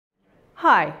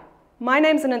Hi, my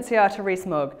name's Annunziata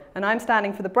Rees-Mogg and I'm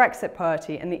standing for the Brexit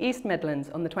Party in the East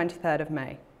Midlands on the 23rd of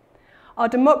May. Our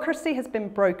democracy has been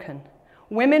broken.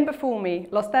 Women before me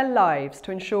lost their lives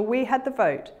to ensure we had the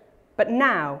vote, but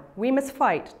now we must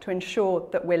fight to ensure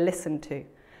that we're listened to.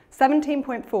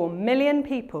 17.4 million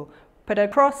people put a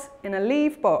cross in a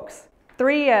leave box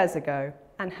 3 years ago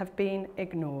and have been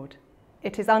ignored.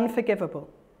 It is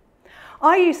unforgivable.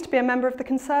 I used to be a member of the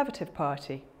Conservative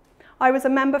Party. I was a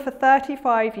member for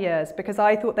 35 years because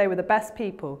I thought they were the best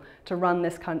people to run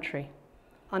this country.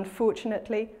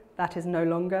 Unfortunately, that is no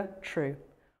longer true.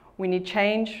 We need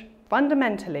change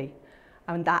fundamentally,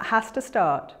 and that has to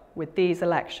start with these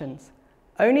elections.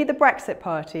 Only the Brexit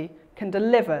Party can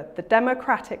deliver the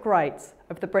democratic rights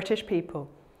of the British people.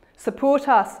 Support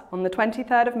us on the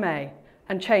 23rd of May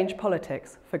and change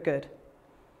politics for good.